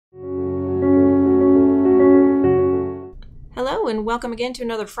Hello and welcome again to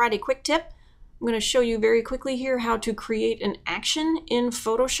another Friday Quick Tip. I'm going to show you very quickly here how to create an action in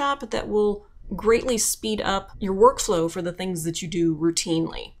Photoshop that will greatly speed up your workflow for the things that you do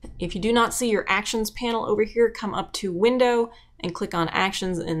routinely. If you do not see your Actions panel over here, come up to Window and click on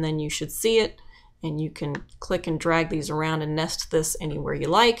Actions, and then you should see it. And you can click and drag these around and nest this anywhere you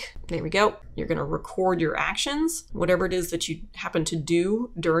like. There we go. You're going to record your actions, whatever it is that you happen to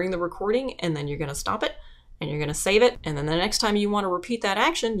do during the recording, and then you're going to stop it and you're going to save it. And then the next time you want to repeat that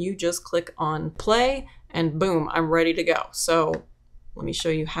action, you just click on play and boom, I'm ready to go. So let me show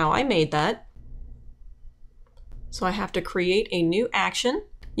you how I made that. So I have to create a new action.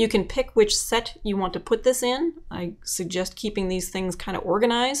 You can pick which set you want to put this in. I suggest keeping these things kind of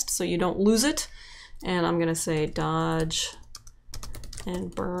organized so you don't lose it. And I'm going to say dodge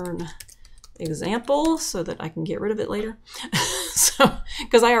and burn example so that I can get rid of it later. So,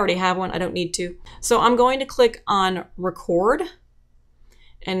 because I already have one, I don't need to. So I'm going to click on record.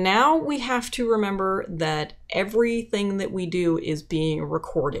 And now we have to remember that everything that we do is being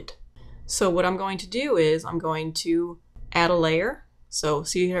recorded. So what I'm going to do is I'm going to add a layer. So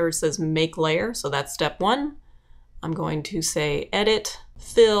see here it says make layer. So that's step one. I'm going to say edit,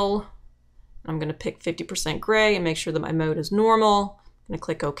 fill. I'm going to pick 50% gray and make sure that my mode is normal. I'm going to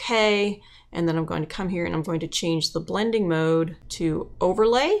click OK. And then I'm going to come here and I'm going to change the blending mode to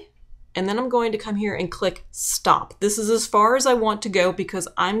overlay. And then I'm going to come here and click stop. This is as far as I want to go because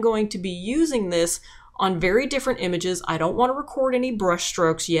I'm going to be using this on very different images. I don't want to record any brush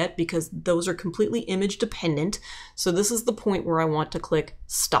strokes yet because those are completely image dependent. So this is the point where I want to click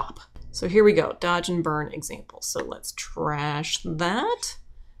stop. So here we go, dodge and burn example. So let's trash that.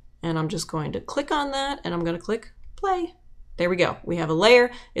 And I'm just going to click on that and I'm going to click play. There we go. We have a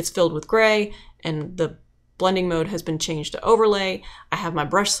layer. It's filled with gray and the blending mode has been changed to overlay. I have my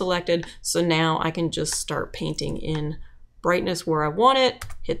brush selected. So now I can just start painting in brightness where I want it,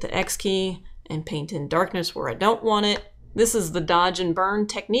 hit the X key and paint in darkness where I don't want it. This is the dodge and burn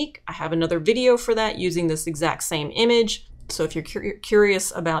technique. I have another video for that using this exact same image. So if you're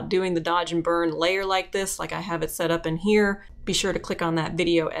curious about doing the dodge and burn layer like this, like I have it set up in here, be sure to click on that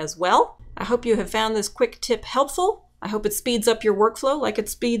video as well. I hope you have found this quick tip helpful. I hope it speeds up your workflow like it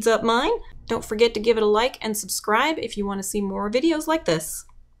speeds up mine. Don't forget to give it a like and subscribe if you want to see more videos like this.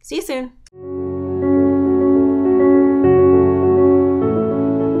 See you soon.